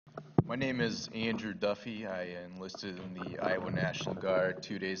My name is Andrew Duffy. I enlisted in the Iowa National Guard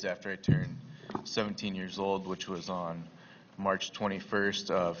 2 days after I turned 17 years old, which was on March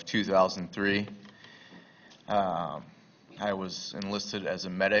 21st of 2003. I was enlisted as a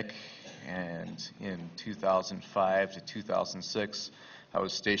medic, and in 2005 to 2006, I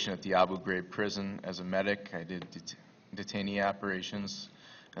was stationed at the Abu Ghraib prison as a medic. I did detainee operations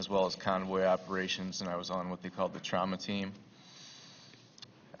as well as convoy operations, and I was on what they called the trauma team.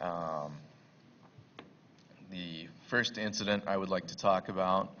 The first incident I would like to talk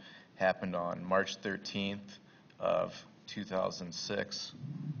about happened on March 13th of 2006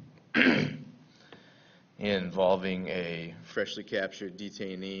 involving a freshly captured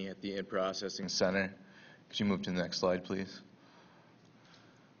detainee at the in-processing center. Could you move to the next slide, please?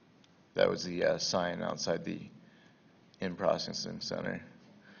 That was the sign outside the in-processing center.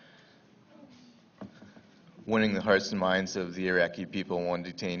 Winning the hearts and minds of the Iraqi people one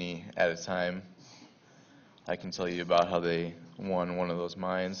detainee at a time. I can tell you about how they won one of those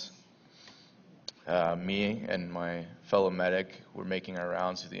minds. Me and my fellow medic were making our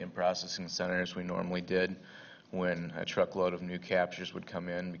rounds to the in-processing center as we normally did when a truckload of new captures would come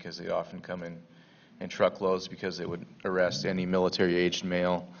in, because they often come in truckloads because they would arrest any military-aged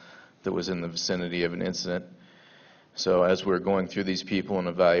male that was in the vicinity of an incident. So as we were going through these people and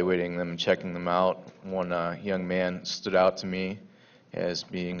evaluating them and checking them out, one young man stood out to me as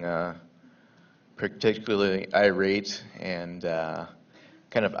being particularly irate and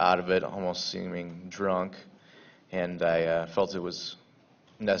kind of out of it, almost seeming drunk, and I felt it was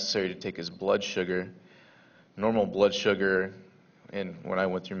necessary to take his blood sugar. Normal blood sugar when I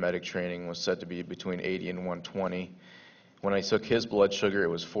went through medic training was said to be between 80 and 120. When I took his blood sugar, it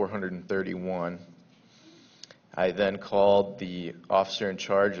was 431. I then called the officer in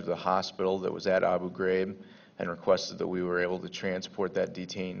charge of the hospital that was at Abu Ghraib and requested that we were able to transport that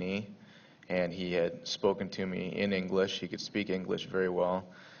detainee. And he had spoken to me in English. He could speak English very well.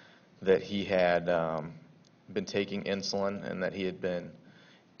 That he had been taking insulin and that he had been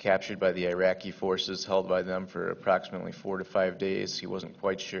captured by the Iraqi forces, held by them for approximately 4 to 5 days. He wasn't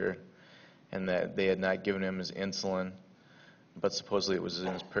quite sure. And that they had not given him his insulin, but supposedly it was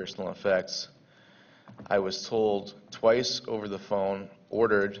in his personal effects. I was told twice over the phone,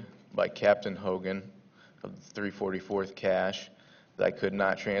 ordered by Captain Hogan of the 344th Cash, that I could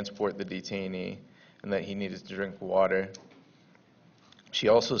not transport the detainee and that he needed to drink water. She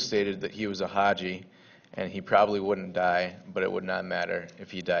also stated that he was a Haji and he probably wouldn't die, but it would not matter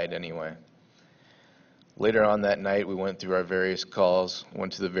if he died anyway. Later on that night, we went through our various calls,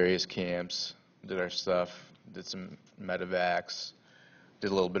 went to the various camps, did our stuff, did some medevacs,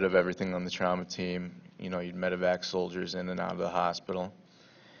 did a little bit of everything on the trauma team. You know, you'd medevac soldiers in and out of the hospital.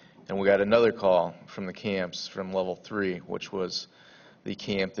 And we got another call from the camps from level 3, which was the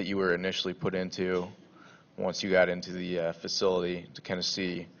camp that you were initially put into once you got into the facility, to kind of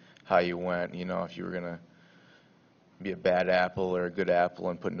see how you went, you know, if you were going to be a bad apple or a good apple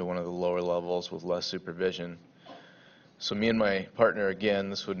and put into one of the lower levels with less supervision. So me and my partner, again,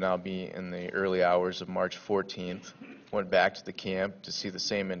 this would now be in the early hours of March 14th, went back to the camp to see the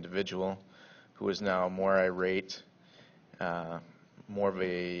same individual who was now more irate, more of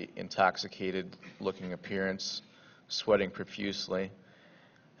a intoxicated looking appearance, sweating profusely.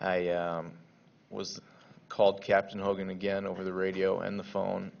 I was called Captain Hogan again over the radio and the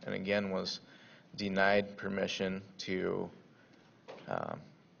phone, and again was denied permission to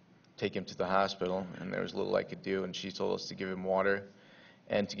take him to the hospital, and there was little I could do, and she told us to give him water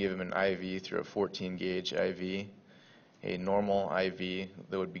and to give him an IV through a 14 gauge IV. A normal IV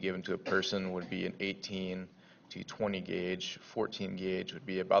that would be given to a person would be an 18 to 20 gauge. 14 gauge would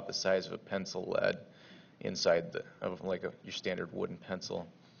be about the size of a pencil lead inside of like your standard wooden pencil.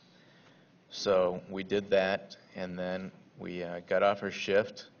 So we did that, and then we got off our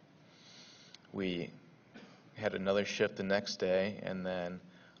shift. We had another shift the next day, and then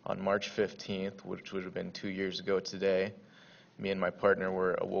on March 15th, which would have been 2 years ago today, me and my partner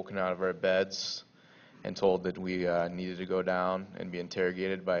were awoken out of our beds and told that we needed to go down and be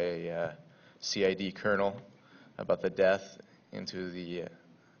interrogated by a CID colonel about the death into the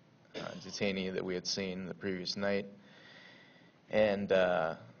detainee that we had seen the previous night. And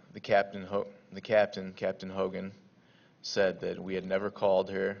Captain Hogan, said that we had never called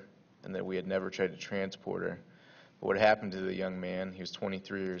her and that we had never tried to transport her. But what happened to the young man, he was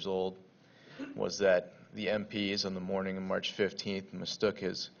 23 years old, was that the MPs on the morning of March 15th mistook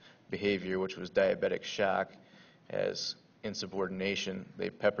his behavior, which was diabetic shock, as insubordination. They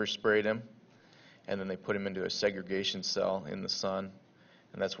pepper sprayed him, and then they put him into a segregation cell in the sun,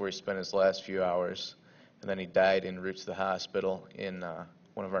 and that's where he spent his last few hours. And then he died en route to the hospital in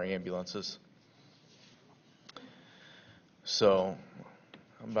one of our ambulances. So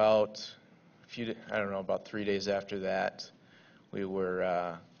about about 3 days after that, we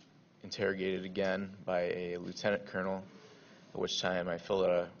were interrogated again by a lieutenant colonel, at which time I filled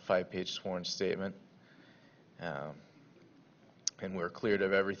out a 5-page sworn statement. And we were cleared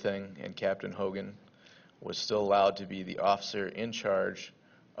of everything, and Captain Hogan was still allowed to be the officer in charge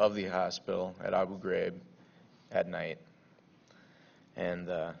of the hospital at Abu Ghraib at night. And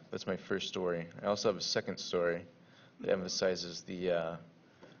that's my first story. I also have a second story that emphasizes the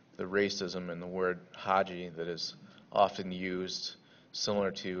racism in the word Haji that is often used, similar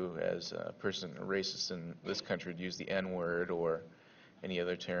to as a racist in this country would use the N-word or any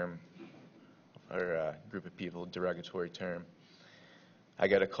other term or group of people, derogatory term. I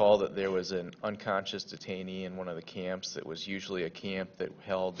got a call that there was an unconscious detainee in one of the camps that was usually a camp that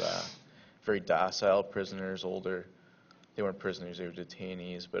held very docile prisoners, older. They weren't prisoners, they were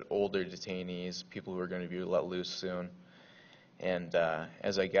detainees, but older detainees, people who were going to be let loose soon. And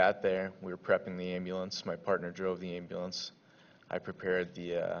as I got there, we were prepping the ambulance. My partner drove the ambulance. I prepared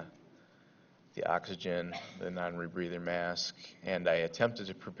the oxygen, the non-rebreather mask, and I attempted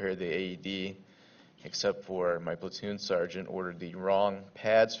to prepare the AED, except for my platoon sergeant ordered the wrong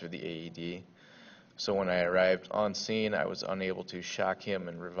pads for the AED. So when I arrived on scene, I was unable to shock him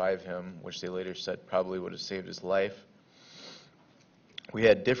and revive him, which they later said probably would have saved his life. We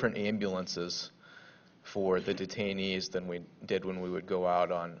had different ambulances for the detainees than we did when we would go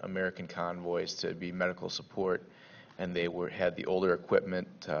out on American convoys to be medical support, and they had the older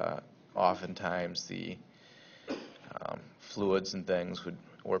equipment. Oftentimes the fluids and things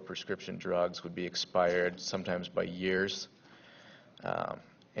or prescription drugs would be expired, sometimes by years.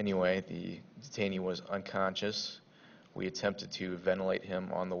 Anyway, the detainee was unconscious. We attempted to ventilate him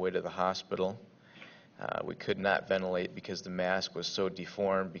on the way to the hospital. We could not ventilate because the mask was so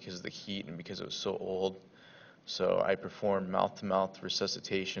deformed because of the heat and because it was so old. So I performed mouth-to-mouth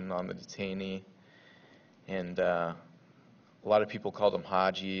resuscitation on the detainee. And a lot of people called them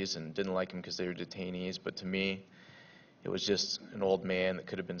Hajis and didn't like them because they were detainees, but to me, it was just an old man that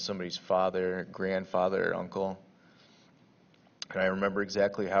could have been somebody's father, grandfather, or uncle. And I remember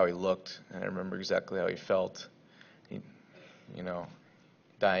exactly how he looked, and I remember exactly how he felt.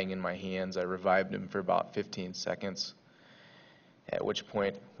 Dying in my hands. I revived him for about 15 seconds, at which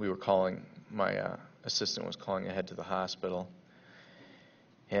point my assistant was calling ahead to the hospital.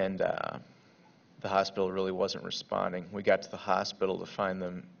 And the hospital really wasn't responding. We got to the hospital to find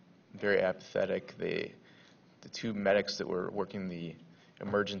them very apathetic. The two medics that were working the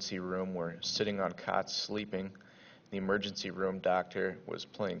emergency room were sitting on cots sleeping. The emergency room doctor was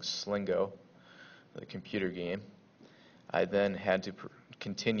playing Slingo, the computer game. I then had to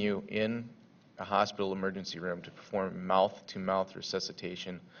continue in a hospital emergency room to perform mouth-to-mouth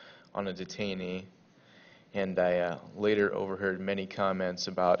resuscitation on a detainee. And I later overheard many comments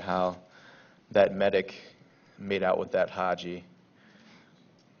about how that medic made out with that Haji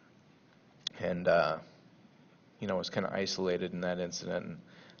and was kind of isolated in that incident. And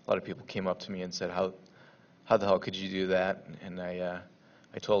a lot of people came up to me and said, how the hell could you do that? And I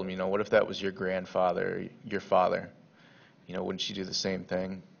told them, what if that was your grandfather, or your father? Wouldn't you do the same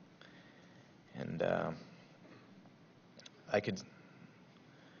thing? And I could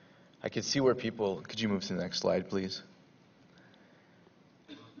see where people, could you move to the next slide, please?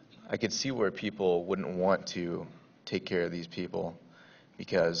 I could see where people wouldn't want to take care of these people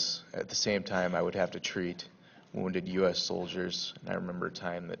because at the same time I would have to treat wounded U.S. soldiers. And I remember a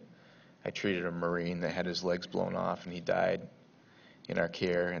time that I treated a Marine that had his legs blown off and he died in our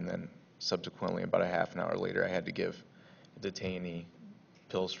care, and then subsequently about a half an hour later I had to give detainee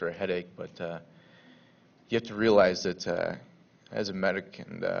pills for a headache. But you have to realize that as a medic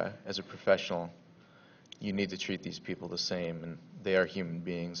and as a professional, you need to treat these people the same, and they are human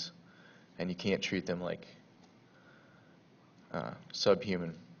beings, and you can't treat them like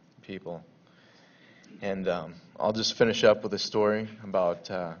subhuman people. And I'll just finish up with a story about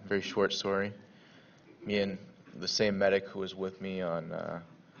a very short story. Me and the same medic who was with me on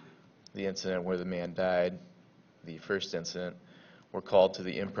the incident where the man died, the first incident, were called to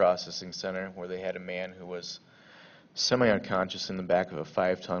the in-processing center where they had a man who was semi-unconscious in the back of a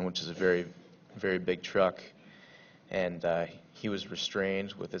 5-ton, which is a very, very big truck. And he was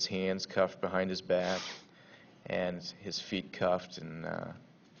restrained with his hands cuffed behind his back and his feet cuffed, and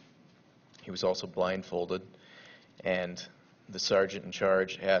he was also blindfolded. And the sergeant in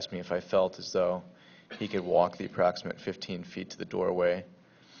charge asked me if I felt as though he could walk the approximate 15 feet to the doorway.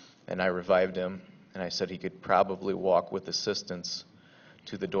 And I revived him, and I said he could probably walk with assistance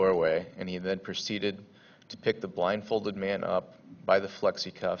to the doorway. And he then proceeded to pick the blindfolded man up by the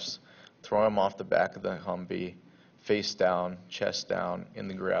flexi cuffs, throw him off the back of the Humvee, face down, chest down, in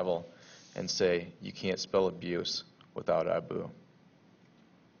the gravel, and say, "You can't spell abuse without Abu."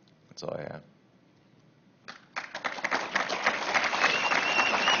 That's all I have.